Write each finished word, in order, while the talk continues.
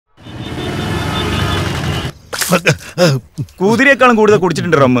കുതിരയേക്കാളും കൂടുതൽ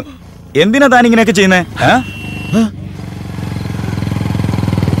കുടിച്ചിട്ടുണ്ട് റമ്മ്. എന്തിനാ താൻ ഇങ്ങനെയൊക്കെ ചെയ്യുന്നേ?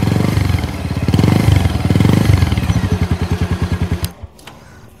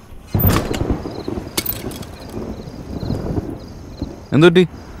 എന്തുപറ്റി?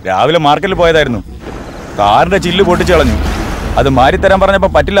 രാവിലെ മാർക്കറ്റിൽ പോയതായിരുന്നു. കാറിന്റെ ചില്ല് പൊട്ടിച്ചു കളഞ്ഞു. അത് മാറിത്തരാൻ പറഞ്ഞപ്പോ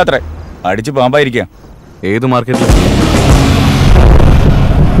പറ്റില്ല അത്രേ. അടിച്ച് പാമ്പായിരിക്കാം. ഏത് മാർക്കറ്റിൽ?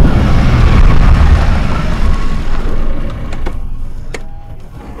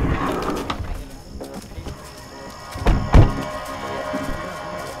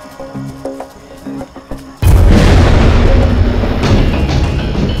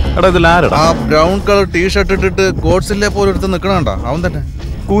 ബ്രൗൺ കളർ ടീഷർട്ട് ഇട്ടിട്ട് ഗോഡ്സിലെ പോലെ എടുത്ത് നിക്കണണ്ട അവൻ തന്നെ.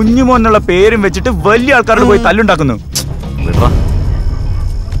 കുഞ്ഞുമോന്നുള്ള പേരും വെച്ചിട്ട് വലിയ ആൾക്കാരോട് പോയി തല്ലുണ്ടാക്കുന്നു.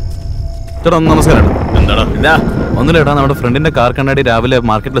 നമസ്കാരം. ഒന്നുമില്ലേട്ടാ, നമ്മുടെ ഫ്രണ്ടിന്റെ കാർ കണ്ണാടി രാവിലെ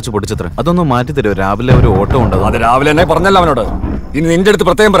മാർക്കറ്റിൽ വെച്ച് പൊട്ടിച്ചത്ര. അതൊന്നും മാറ്റി തരുമോ? രാവിലെ ഒരു ഓട്ടോ ഉണ്ട്. അത് രാവിലെ തന്നെ പറഞ്ഞല്ലോ അവനോട്. ഇനി നിന്റെ അടുത്ത്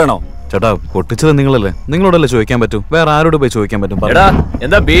പ്രത്യേകം പറയണോ? ചേട്ടാ, പൊട്ടിച്ചത് നിങ്ങളല്ലേ, നിങ്ങളോടല്ലേ ചോദിക്കാൻ പറ്റൂ. വേറെ ആരോട് പോയി ചോദിക്കാൻ പറ്റും?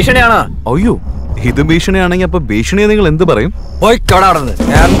 എന്താ ഭീഷണിയാണോ? അയ്യോ, ഇത് ഭീഷണിയാണെങ്കിൽ അപ്പൊ ഭീഷണിയെ നിങ്ങൾ എന്ത് പറയും?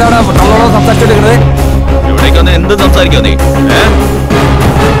 എന്ത് സംസാരിക്കോ നീ?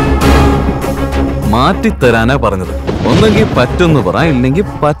 മാറ്റിത്തരാനാ പറഞ്ഞത്. ഒന്നെങ്കിൽ പറ്റുന്ന് പറ, ഇല്ലെങ്കിൽ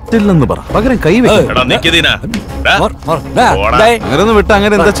പറ്റില്ലെന്ന് പറ. പകരം കൈ അങ്ങനൊന്നും വിട്ട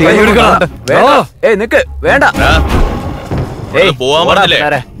അങ്ങനെ എന്താ ചെയ്യാൻ? വേണ്ട,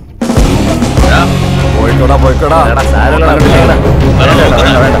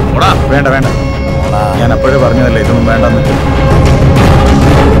 വേണ്ട വേണ്ട, ഞാൻ അപ്പോഴേ പറഞ്ഞതല്ലേ ഇതൊന്നും വേണ്ടെന്ന്.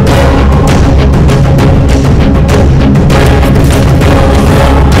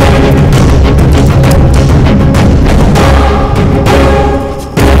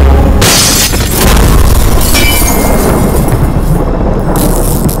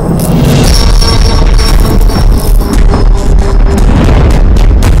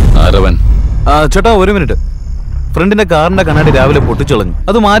 ചേട്ടാ, ഒരു മിനിറ്റ്. ഫ്രണ്ടിന്റെ കാറിന്റെ കണ്ണാടി രാവിലെ പൊട്ടിച്ചളഞ്ഞു.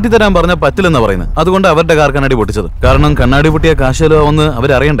 അത് മാറ്റി തരാൻ പറഞ്ഞാൽ പറ്റില്ലെന്നാ പറയുന്നത്. അതുകൊണ്ട് അവരുടെ കാർ കണ്ണാടി പൊട്ടിച്ചത്. കാരണം കണ്ണാടി പൊട്ടിയ കാശലോ ഒന്ന്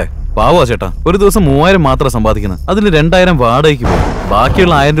അവരറിയണ്ടേ. പാവാ ചേട്ടാ, ഒരു ദിവസം 3000 മാത്രം സമ്പാദിക്കുന്നത്. അതിന് 2000 വാടകയ്ക്ക് പോകും.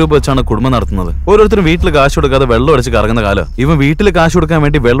 ബാക്കിയുള്ള 1000 രൂപ വെച്ചാണ് കുടുംബം നടത്തുന്നത്. ഓരോരുത്തരും വീട്ടിൽ കാശ് കൊടുക്കാതെ വെള്ളം അടിച്ച് കറങ്ങുന്ന കാലം. ഇവൻ വീട്ടിൽ കാശ് കൊടുക്കാൻ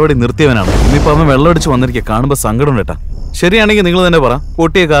വേണ്ടി വെള്ളമടി നിർത്തിയവനാണ്. ഇനിയിപ്പോ അവൻ വെള്ളം അടിച്ച് വന്നിരിക്കുക കാണുമ്പോൾ സങ്കടം കേട്ടാ. ശരിയാണെങ്കിൽ നിങ്ങൾ തന്നെ പറ,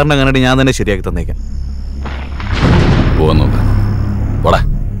 പൊട്ടിയ കാറിന്റെ കണ്ണാടി ഞാൻ തന്നെ ശരിയാക്കി തന്നേക്കാം.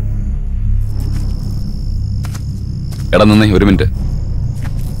 എടാ നന്ദി, ഒരു മിനിറ്റ്.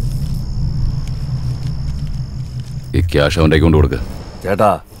 ഈ ക്യാഷ് അവൻ്റെ കൊണ്ട് കൊടുക്ക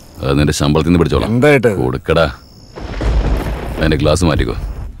ചേട്ടാ. അത് നിന്റെ ശമ്പളത്തിൽ നിന്ന് പിടിച്ചോളാം. കൊടുക്കടാ. അതിന്റെ ഗ്ലാസ് മാറ്റിക്കോ.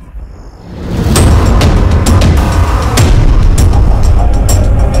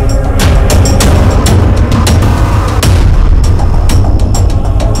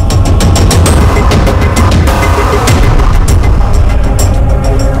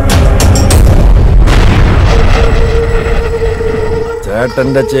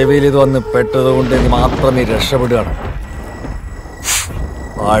 ചേട്ടന്റെ ചെവിയിൽ ഇത് വന്ന് പെട്ടത് കൊണ്ട് മാത്രം നീ രക്ഷപ്പെടുകയാണ്.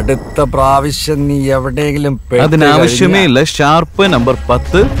 അടുത്ത പ്രാവശ്യം നീ എവിടെയെങ്കിലും അതിനാവശ്യമേ ഇല്ല. ഷാർപ്പ് നമ്പർ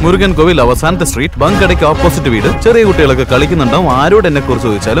 10 മുരുകൻ കോവിൽ അവസാനത്തെ സ്ട്രീറ്റ്, ബങ്കടയ്ക്ക് ഓപ്പോസിറ്റ് വീട്. ചെറിയ കുട്ടികളൊക്കെ കളിക്കുന്നുണ്ടാവും. ആരോട് എന്നെ കുറിച്ച്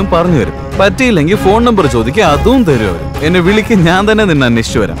ചോദിച്ചാലും പറഞ്ഞു തരും. പറ്റിയില്ലെങ്കിൽ ഫോൺ നമ്പർ ചോദിക്കുക, അതും തരും. എന്നെ വിളിക്കും, ഞാൻ തന്നെ നിന്നെ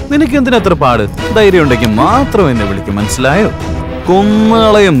അന്വേഷിച്ചു വരാം. നിനക്ക് എന്തിനത്ര പാട്? ധൈര്യം ഉണ്ടെങ്കിൽ മാത്രം എന്നെ വിളിക്കും, മനസ്സിലായോ?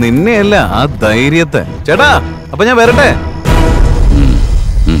 കൊന്നുകളയും നിന്നെയല്ല, ആ ധൈര്യത്തെ. ചേട്ടാ, അപ്പൊ ഞാൻ വരട്ടെ.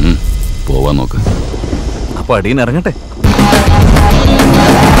 പോവാൻ നോക്ക്. അപ്പൊ അടിയിൽ ഇറങ്ങട്ടെ.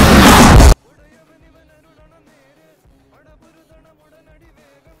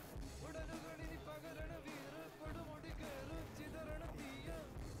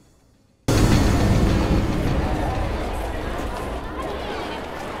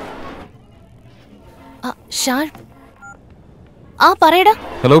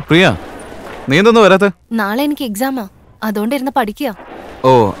 ഹലോ പ്രിയ, നീ എന്തൊന്നും വരാത്ത? നാളെ എനിക്ക് എക്സാമാ, അതുകൊണ്ടിരുന്ന് പഠിക്കുക.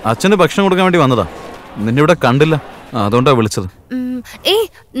 ഓ, അച്ഛന് ഭക്ഷണം കൊടുക്കാൻ വേണ്ടി വന്നതാ. നിന്നെ ഇവിടെ കണ്ടില്ല, അതുകൊണ്ടാ വിളിച്ചത്.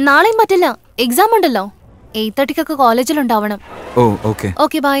 നാളെയും പറ്റില്ല, എക്സാം ഉണ്ടല്ലോ. 8:30 കോളേജിൽ ഉണ്ടാവണം. ഓ okay.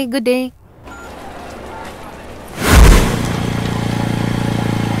 Okay, by, good day.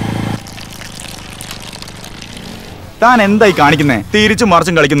 താൻ എന്തായി കാണിക്കുന്നേ? തിരിച്ചും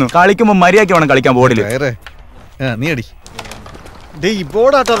മറിച്ചും കളിക്കുന്നു. കളിക്കുമ്പോ മര്യാദയ്ക്ക് വേണം കളിക്കാൻ. ബോർഡില് നീ അടി.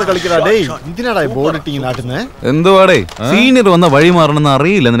 എന്തുവാടേ, സീനിയർ വന്ന വഴി മാറണമെന്ന്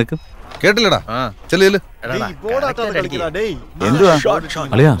അറിയില്ല നിനക്ക്? കേട്ടില്ലടാ.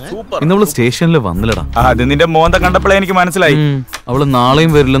 അളിയാ, ഇന്നവള് സ്റ്റേഷനിൽ വന്നില്ലടാ. അത് നിന്റെ മോന്ത കണ്ടപ്പോഴേ എനിക്ക് മനസ്സിലായി. അവള്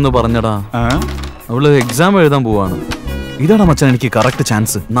നാളെയും വരില്ലെന്ന് പറഞ്ഞടാ. അവള് എക്സാം എഴുതാൻ പോവാണ്. ഇതാണ് മച്ചാൻ എനിക്ക് കറക്റ്റ്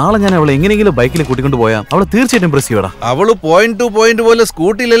ചാൻസ്. നാളെ ഞാൻ അവളെ എങ്ങനെയെങ്കിലും ബൈക്കിൽ കൂട്ടിക്കൊണ്ട് പോയാൽ അവളെ തീർച്ചയായിട്ടും ഇംപ്രസ് ചെയ്യടാ. അവള് പോയിന്റ് ടു പോയിന്റ് പോലെ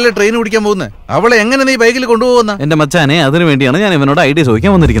സ്കൂട്ടിയിലല്ലേ ട്രെയിൻ പിടിക്കാൻ പോകുന്നത്. അവളെ എങ്ങനെ നീ ബൈക്കിൽ കൊണ്ടുപോകുന്ന? എന്റെ മച്ചാനെ, അതിനു വേണ്ടിയാണ് ഞാൻ ഇവനോട് ഐഡിയ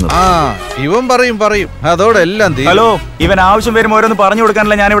ചോദിക്കാൻ വന്നിരിക്കുന്നത്. ഇവൻ പറയും അതോടെ എല്ലാം. ഹലോ, ഇവൻ ആവശ്യം വരുമ്പോൾ ഓരോന്ന് പറഞ്ഞു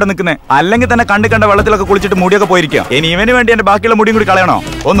കൊടുക്കാനല്ല ഞാൻ ഇവിടെ നിൽക്കുന്നത്. അല്ലെങ്കിൽ തന്നെ കണ്ട വെള്ളത്തിലൊക്കെ കുളിച്ചിട്ട് മുടിയൊക്കെ പോയിരിക്കാം. ഇനി ഇവന് വേണ്ടി എന്റെ ബാക്കിയുള്ള മുടിയും കൂടി കളയണോ?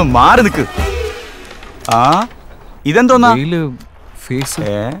 ഒന്ന് മാറി നിൽക്ക്. ഇതെന്തോന്നാ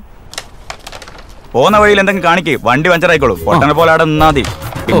പോന്ന വഴിയിൽ എന്തെങ്കിലും കാണിക്കേ, വണ്ടി പഞ്ചറായിക്കോളൂ. പൊട്ടനെ പോലെ അവിടെ നിന്നാ മതി.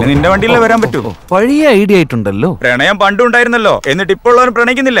 പിന്നെ നിന്റെ വണ്ടിയിലേ വരാൻ പറ്റൂ. പഴയ ഐഡിയ ആയിട്ടുണ്ടല്ലോ. പ്രണയം പണ്ടും ഉണ്ടായിരുന്നല്ലോ, എന്നിട്ട് ഇപ്പോൾ ഉള്ളവർ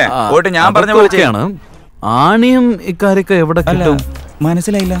പ്രണയിക്കുന്നില്ലേ? പോയിട്ട് ഞാൻ പറഞ്ഞ പോലെയാണ്. ആണിയും ഇക്കാര്യൊക്കെ എവിടെ കിട്ടും?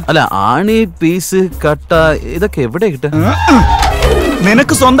 മനസ്സിലായില്ല. അല്ല, ആണി, പീസ്, കട്ട ഇതൊക്കെ എവിടെ കിട്ടും?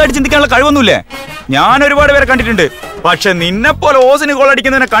 നിനക്ക് സ്വന്തമായിട്ട് ചിന്തിക്കാനുള്ള കഴിവൊന്നുമില്ലേ? ഞാൻ ഒരുപാട് പേരെ കണ്ടിട്ടുണ്ട്, പക്ഷെ നിന്നെ പോലെ ഓസിന്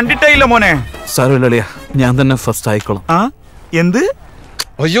കോളടിക്കുന്നതിനെ കണ്ടിട്ടേ ഇല്ല മോനെ. സാരമില്ല, ഞാൻ തന്നെ ഫസ്റ്റ് ആയിക്കോളാം. എന്ത്?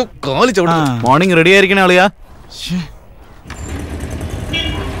 അയ്യോ, കാലി ചവിട്ടി. Morning ready ആയിരിക്കണേ ആളിയാ.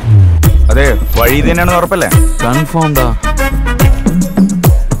 അതെ, വഴി തന്നെയാണെന്ന് ഉറപ്പല്ലേ? കൺഫേം ഡാ.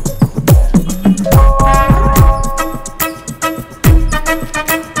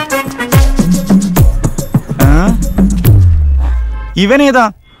 ഇവനേതാ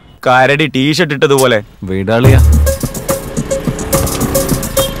കരടി ടീഷർട്ട് ഇട്ടതുപോലെ? വീടാളിയാ.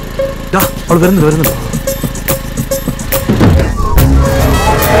 വരുന്നുണ്ട്.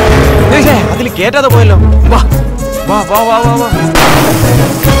 അതിൽ കേറ്റാതെ പോയല്ലോ. വാ വാ വാ വാ വാ വാ.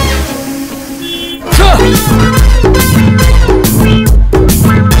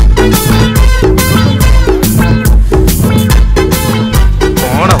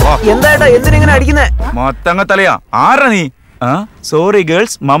 എന്താ എന്തിനെ അടിക്കുന്നേ? മൊത്തങ്ങ തലയാ. ആരാ നീ? Sorry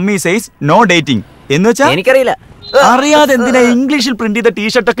girls, mummy size no dating എന്ന് വെച്ചാ? എനിക്കറിയില്ല. അറിയാതെ എന്തിനാ ഇംഗ്ലീഷിൽ പ്രിന്റ് ചെയ്ത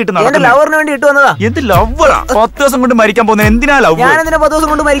ടീഷർട്ട് ഒക്കെ ഇട്ട് നടക്കുന്നത്? ലവറിന് വേണ്ടി ഇട്ട് വന്നതാ. എന്ത് ലവ്വറാ? 10 ദിവസം കൊണ്ട് മരിക്കാൻ പോകുന്നത് എന്തിനാ ലവ്? ഞാൻ എന്തിനാ 10 ദിവസം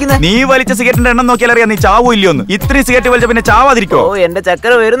കൊണ്ട് മരിക്കുന്നത്? നീ വലിച്ച സിഗരറ്റിന്റെ എണ്ണം നോക്കിയാൽ അറിയാം നീ ചാവോ ഇല്ലയോന്ന്. ഇത്രയും സിഗരറ്റ് വലിച്ച പിന്നെ ചാവാതിരിക്കോ? ഓ, എന്റെ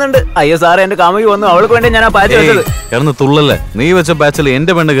ചക്കര വരുന്നുണ്ട്. അയ്യോ സാറേ, എന്റെ കാമുകി വന്നു. അവൾക്ക് വേണ്ടി ഞാൻ ആ പാച്ച് വെച്ചത്. കിടന്ന് തുള്ളല്ലേ. നീ വെച്ച ബാച്ചിൽ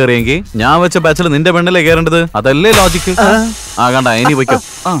എന്റെ പെണ്ണ് കയറിയെങ്കിൽ ഞാൻ വെച്ച ബാച്ചിൽ നിന്റെ പെണ്ണല്ലേ കയറേണ്ടത്. അതല്ലേ ലോജിക്ക്? കണ്ട, ഇനി വയ്ക്കോ.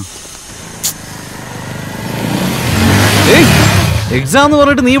 എക്സാം എന്ന്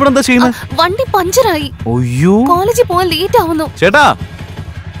പറഞ്ഞിട്ട് നീ ഇവിടെ എന്താ ചെയ്യുന്നത്? വണ്ടി പഞ്ചറായി. അയ്യോ, കോളേജിൽ പോകാൻ ലേറ്റ് ആവുന്നു. ചേട്ടാ,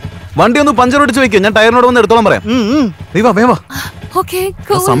 വണ്ടി ഒന്ന് പഞ്ചർ ഒടിച്ച് വെക്കോ. ഞാൻ ടയറിനോട് വന്ന് എടുത്തോളം പറയാം. നീ വാ, വേവാ.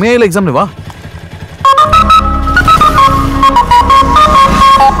 സമയമായില്ല എക്സാമിന്. വാ.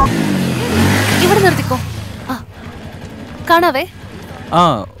 ഇവിടെ നിർത്തിക്കോ. കാണാവേ.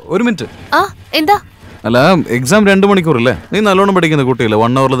 ഒരു മിനിറ്റ്. എന്താ? അല്ല, എക്സാം 2 മണിക്കൂറല്ലേ? നീ നല്ലോണം പഠിക്കുന്ന കുട്ടിയല്ലേ,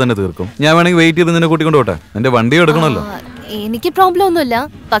 1 hour തന്നെ തീർക്കും. ഞാൻ വേണമെങ്കിൽ വെയിറ്റ് ചെയ്ത് നിന്നെ കൂട്ടിക്കൊണ്ട് പോട്ടെ. എന്റെ വണ്ടി എടുക്കണല്ലോ. എനിക്ക് പ്രോബ്ലം ഒന്നുമില്ല,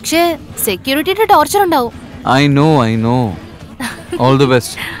 പക്ഷേ സെക്യൂരിറ്റിയുടെ ടോർച്ചർ ഉണ്ടാവും. I know. All the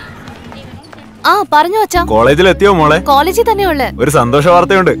best. പറഞ്ഞു വച്ചാ. കോളേജിൽ എത്തിയോ മോളെ? കോളേജിൽ തന്നെയുള്ളേ. ഒരു സന്തോഷ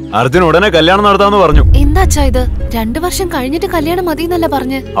വാർത്തയുണ്ട്. അർജുൻ ഉടനെ കല്യാണം നടത്താന്ന് പറഞ്ഞു. എന്താ ഇത്? 2 വർഷം കഴിഞ്ഞിട്ട് കല്യാണം മതി എന്നല്ല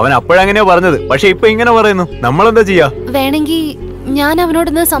പറഞ്ഞ്. അവൻ അപ്പോഴങ്ങനെയാ പറഞ്ഞത്, പക്ഷെ ഇപ്പൊ ഇങ്ങനെ പറയുന്നു. നമ്മളെന്താ ചെയ്യാ? വേണമെങ്കിൽ ഞാൻ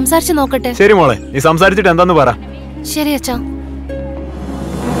അവനോടൊന്ന് സംസാരിച്ച് നോക്കട്ടെ. ശരി മോളെ, നീ സംസാരിച്ചിട്ട് എന്താന്ന് പറ. ശരി അച്ഛാ.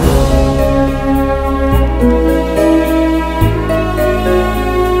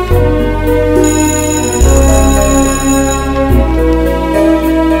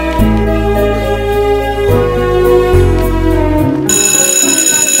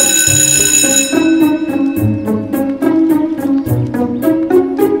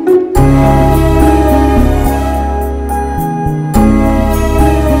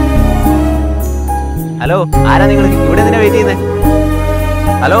 ഹലോ, ആരാ നിങ്ങൾ? ഇവിടെ എന്തിനാ വെയിറ്റ് ചെയ്യുന്നത്?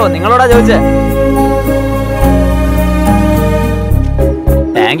 ഹലോ, നിങ്ങളോടാ ചോദിച്ചേ.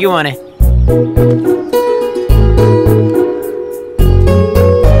 താങ്ക് യു മോനെ.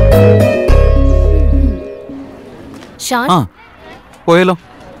 പോയല്ലോ.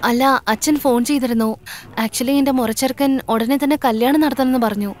 അല്ല, അച്ഛൻ ഫോൺ ചെയ്തിരുന്നു. ആക്ച്വലി എന്റെ മുറച്ചെറുക്കൻ ഉടനെ തന്നെ കല്യാണം നടത്തണമെന്ന്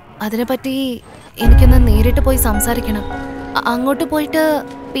പറഞ്ഞു. അതിനെപ്പറ്റി എനിക്കൊന്ന് നേരിട്ട് പോയി സംസാരിക്കണം. അങ്ങോട്ട് പോയിട്ട്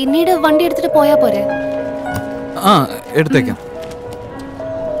പിന്നീട് വണ്ടി എടുത്തിട്ട് പോയാ പോരെ? എടുത്തേക്കാം.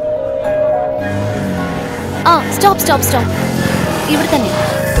 സ്റ്റോപ്പ്. ഇവിടെ തന്നെ.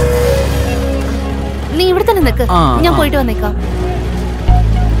 നീ ഇവിടെ തന്നെ നിൽക്ക്, ഞാൻ പോയിട്ട് വന്നേക്കാം.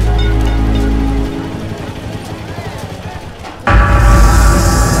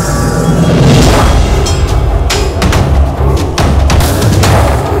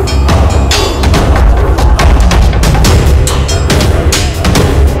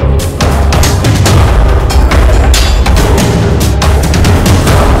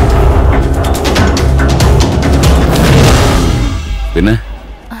 പിന്നെ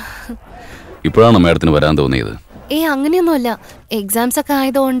ഇപ്പോഴാണ് മാഡത്തിന് വരാൻ തോന്നിയത്? അങ്ങനെയൊന്നുമല്ല, എക്സാംസ് ഒക്കെ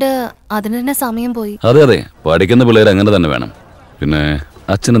ആയതുകൊണ്ട് അതിന് തന്നെ സമയം പോയി. അതെ, പഠിക്കുന്ന പിള്ളേർ അങ്ങനെ തന്നെ വേണം. പിന്നെ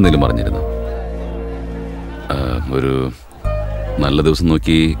അച്ഛനെന്തെങ്കിലും പറഞ്ഞിരുന്നു? ഒരു നല്ല ദിവസം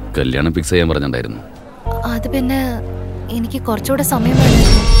നോക്കി കല്യാണം ഫിക്സ് ചെയ്യാൻ പറഞ്ഞിട്ടുണ്ടായിരുന്നു. അത് പിന്നെ എനിക്ക് കുറച്ചുകൂടെ സമയം വേണം.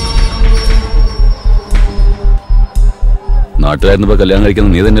 നാട്ടിലായിരുന്നപ്പോ കല്യാണം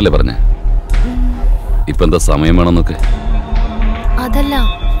കഴിക്കുന്നത് നീ തന്നെയല്ലേ പറഞ്ഞേ? ഇപ്പൊ എന്താ സമയം വേണമെന്നൊക്കെ? അതല്ല,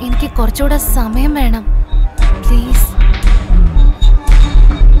 എനിക്ക് കുറച്ചുകൂടെ സമയം വേണം പ്ലീസ്.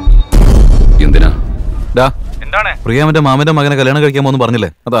 എന്തിനാ? എന്താണ്? പ്രിയാമന്റെ മാമന്റെ മകനെ കല്യാണം കഴിക്കാൻ പോകുന്നു പറഞ്ഞില്ലേ?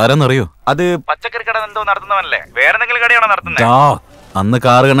 അത് ആരാന്നറിയോ? അത് പച്ചക്കറി കട എന്തോ നടത്തുന്നവനല്ലേ? വേറെ എന്തെങ്കിലും കടയാണോ നടത്തുന്നത്? അന്ന്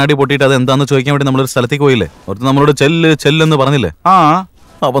കാർ കണ്ണാടി പൊട്ടിയിട്ട് അത് എന്താന്ന് ചോദിക്കാൻ വേണ്ടി നമ്മളൊരു സ്ഥലത്തേക്ക് പോയില്ലേ? ഒരുത്ത് നമ്മളോട് ചെല്ലെന്ന് പറഞ്ഞില്ലേ? ആ,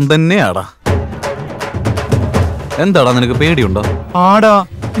 അവൻ തന്നെയാടാ. എന്താടാ നിനക്ക് പേടിയുണ്ടോ? ആടാ,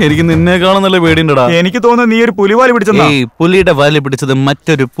 എനിക്ക് നിന്നേക്കാളും നല്ല പേടിയുണ്ടടാ. എനിക്ക് തോന്നുന്നു നീ ഒരു പുലിവാലി പിടിച്ചെന്നാ. പുലിയുടെ വാലി പിടിച്ചത്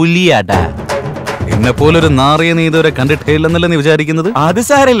മറ്റൊരു പുലിയാടാ. എന്നെ പോലൊരു നാറിയ നീ ഇതുവരെ കണ്ടിട്ടേ ഇല്ലെന്നല്ലേ നീ വിചാരിക്കുന്നത്? അത്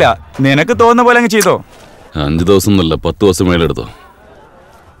സാരില്ല, നിനക്ക് തോന്നുന്ന പോലെ അങ്ങ് ചെയ്തോ. 5 ദിവസം എന്നല്ല 10 ദിവസം മേലെടുത്തോ.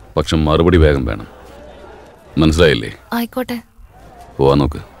 പക്ഷെ മറുപടി വേഗം വേണം. മനസ്സിലായില്ലേ? ആയിക്കോട്ടെ, പോവാൻ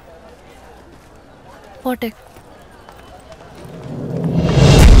നോക്ക്. പോട്ടെ.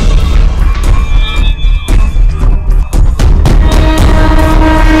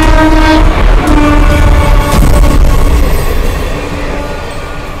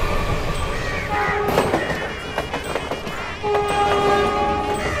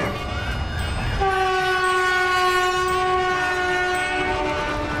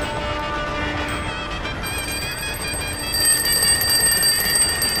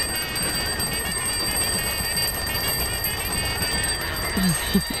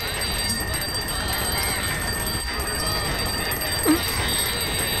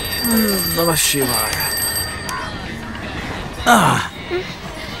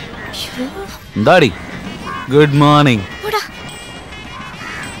 എന്താടി? Good morning.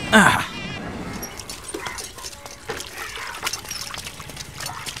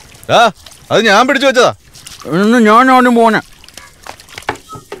 അത് ഞാൻ പിടിച്ചു വെച്ചതാ. ഞാൻ മോനെ